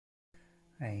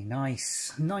A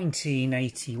nice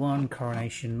 1981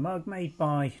 coronation mug made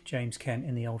by James Kent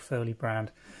in the old Foley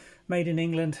brand. Made in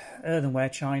England, earthenware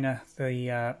china,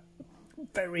 the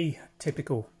very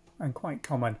typical and quite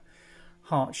common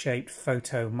heart-shaped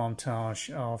photo montage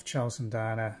of Charles and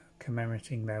Diana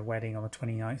commemorating their wedding on the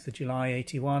 29th of July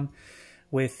 81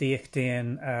 with the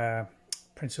Dien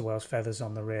Prince of Wales feathers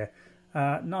on the rear.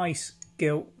 Nice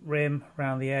gilt rim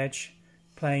around the edge.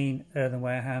 Plain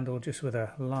earthenware handle just with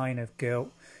a line of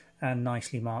gilt and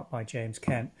nicely marked by James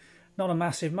Kent. Not a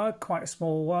massive mug, quite a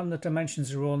small one. The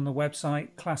dimensions are all on the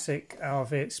website. Classic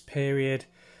of its period.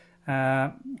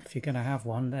 If you're going to have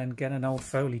one, then get an old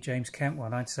Foley James Kent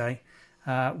one, I'd say.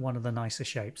 One of the nicer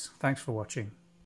shapes. Thanks for watching.